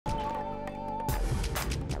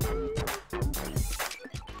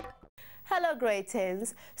Hello grade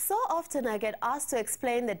 10s. So often I get asked to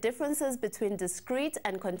explain the differences between discrete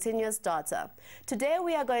and continuous data. Today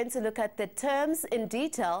we are going to look at the terms in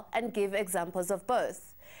detail and give examples of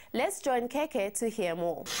both. Let's join Keke to hear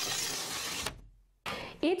more.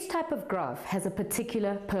 Each type of graph has a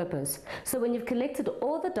particular purpose. So when you've collected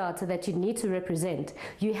all the data that you need to represent,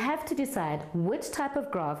 you have to decide which type of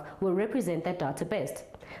graph will represent that data best.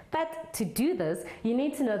 But to do this, you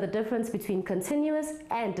need to know the difference between continuous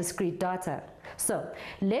and discrete data. So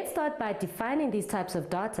let's start by defining these types of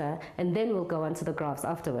data, and then we'll go on to the graphs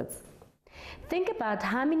afterwards. Think about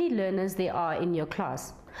how many learners there are in your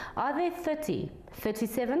class. Are there 30,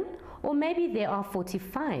 37, or maybe there are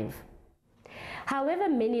 45? However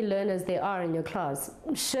many learners there are in your class,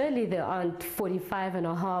 surely there aren't 45 and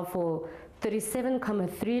a half or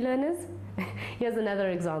 37,3 learners. Here's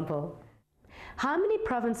another example. How many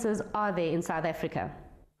provinces are there in South Africa?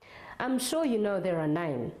 I'm sure you know there are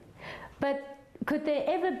 9. But could there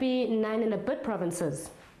ever be 9 and a bit provinces?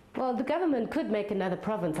 Well, the government could make another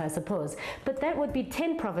province, I suppose, but that would be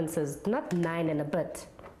 10 provinces, not 9 and a bit.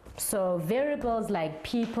 So variables like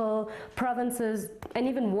people, provinces, and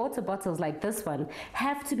even water bottles like this one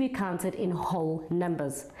have to be counted in whole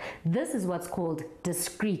numbers. This is what's called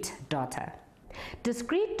discrete data.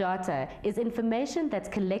 Discrete data is information that's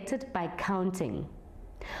collected by counting.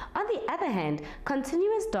 On the other hand,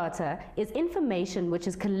 continuous data is information which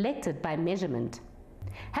is collected by measurement.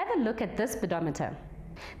 Have a look at this speedometer.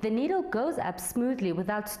 The needle goes up smoothly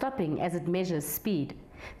without stopping as it measures speed.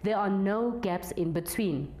 There are no gaps in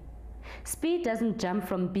between. Speed doesn't jump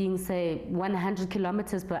from being, say, 100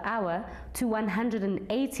 kilometers per hour to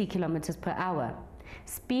 180 kilometers per hour.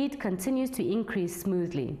 Speed continues to increase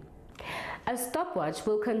smoothly. A stopwatch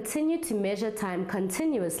will continue to measure time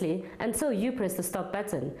continuously until you press the stop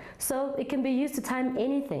button, so it can be used to time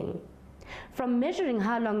anything. From measuring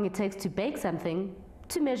how long it takes to bake something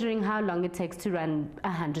to measuring how long it takes to run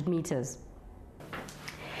 100 meters.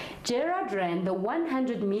 Gerard ran the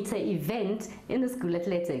 100-meter event in the school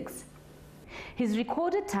athletics. His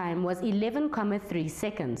recorded time was 11,3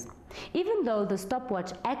 seconds, even though the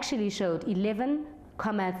stopwatch actually showed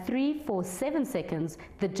 11,347 seconds.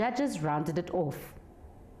 The judges rounded it off.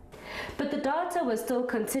 But the data was still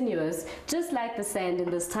continuous, just like the sand in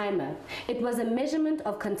this timer. It was a measurement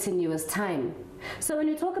of continuous time. So when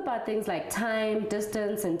we talk about things like time,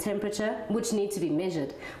 distance, and temperature, which need to be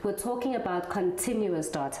measured, we're talking about continuous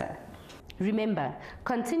data. Remember,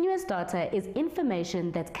 continuous data is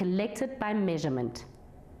information that's collected by measurement.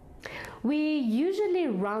 We usually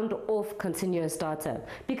round off continuous data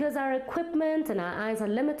because our equipment and our eyes are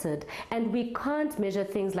limited, and we can't measure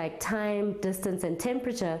things like time, distance, and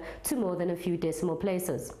temperature to more than a few decimal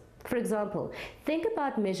places. For example, think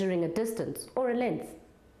about measuring a distance or a length,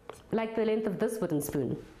 like the length of this wooden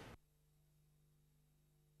spoon.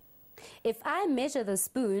 If I measure the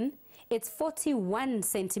spoon, it's 41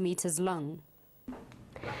 centimeters long.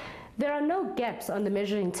 There are no gaps on the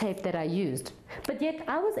measuring tape that I used, but yet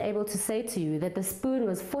I was able to say to you that the spoon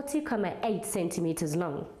was 40,8 centimeters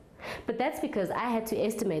long. But that's because I had to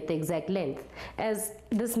estimate the exact length, as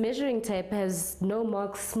this measuring tape has no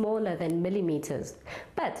marks smaller than millimeters.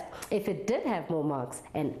 But if it did have more marks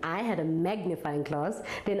and I had a magnifying glass,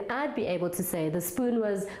 then I'd be able to say the spoon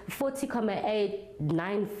was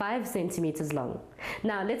 40,895 centimeters long.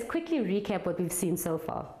 Now let's quickly recap what we've seen so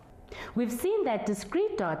far. We've seen that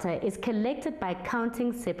discrete data is collected by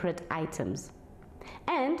counting separate items.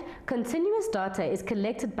 And continuous data is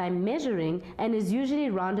collected by measuring and is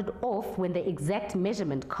usually rounded off when the exact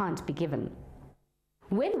measurement can't be given.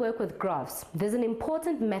 When we work with graphs, there's an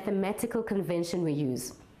important mathematical convention we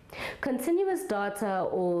use. Continuous data,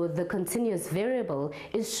 or the continuous variable,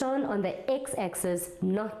 is shown on the x-axis,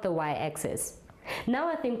 not the y-axis. Now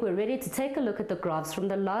I think we're ready to take a look at the graphs from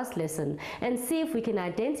the last lesson and see if we can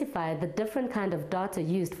identify the different kind of data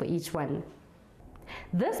used for each one.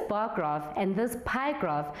 This bar graph and this pie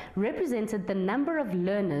graph represented the number of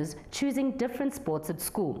learners choosing different sports at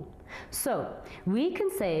school. So we can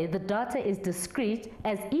say the data is discrete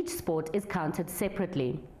as each sport is counted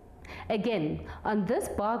separately. Again, on this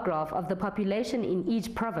bar graph of the population in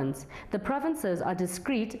each province, the provinces are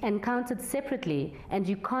discrete and counted separately, and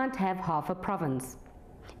you can't have half a province.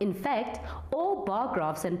 In fact, all bar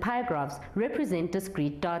graphs and pie graphs represent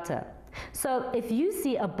discrete data. So if you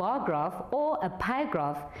see a bar graph or a pie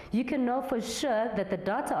graph, you can know for sure that the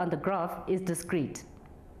data on the graph is discrete.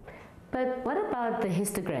 But what about the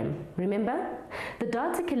histogram? Remember? The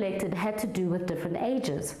data collected had to do with different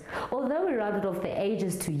ages. Although we rounded off the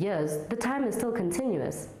ages to years, the time is still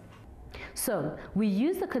continuous. So we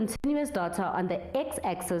use the continuous data on the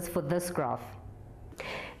x-axis for this graph.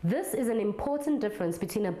 This is an important difference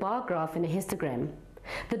between a bar graph and a histogram.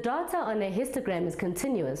 The data on a histogram is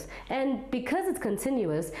continuous, and because it's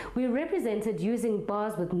continuous, we represent it using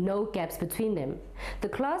bars with no gaps between them. The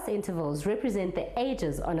class intervals represent the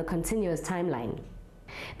ages on a continuous timeline.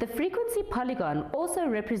 The frequency polygon also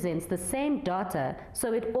represents the same data,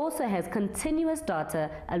 so it also has continuous data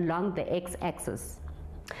along the x-axis.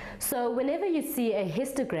 So whenever you see a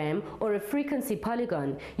histogram or a frequency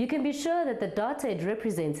polygon, you can be sure that the data it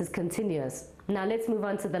represents is continuous. Now let's move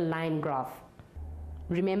on to the line graph.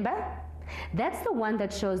 Remember? That's the one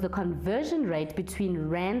that shows the conversion rate between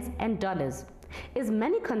rands and dollars. Is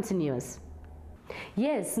money continuous?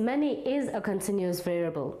 Yes, money is a continuous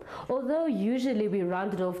variable, although usually we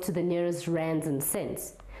round it off to the nearest rands and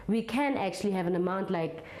cents. We can actually have an amount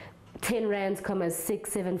like 10 rands,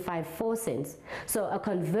 6754 cents. So a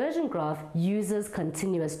conversion graph uses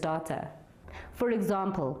continuous data. For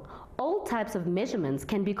example, all types of measurements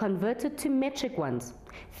can be converted to metric ones.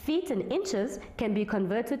 Feet and inches can be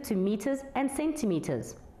converted to meters and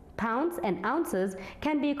centimeters. Pounds and ounces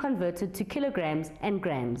can be converted to kilograms and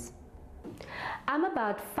grams. I'm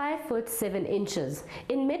about 5 foot 7 inches.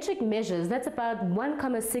 In metric measures, that's about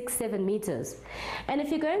 1,67 meters. And if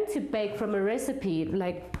you're going to bake from a recipe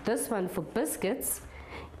like this one for biscuits,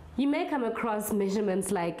 you may come across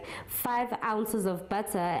measurements like 5 ounces of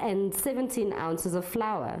butter and 17 ounces of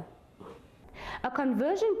flour. A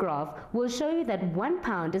conversion graph will show you that 1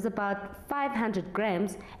 pound is about 500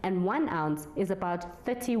 grams and 1 ounce is about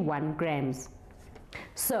 31 grams.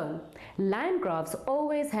 So, line graphs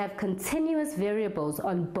always have continuous variables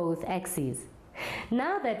on both axes.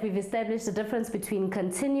 Now that we've established the difference between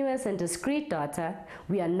continuous and discrete data,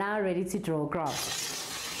 we are now ready to draw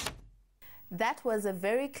graphs. That was a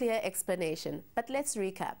very clear explanation, but let's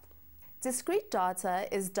recap. Discrete data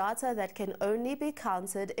is data that can only be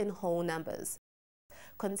counted in whole numbers.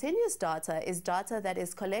 Continuous data is data that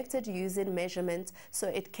is collected using measurement, so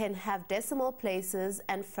it can have decimal places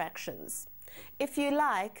and fractions. If you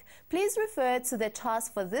like, please refer to the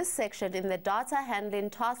task for this section in the data handling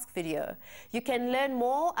task video. You can learn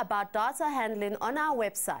more about data handling on our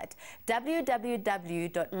website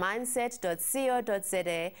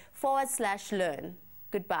www.mindset.co.za/learn.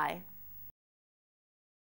 Goodbye.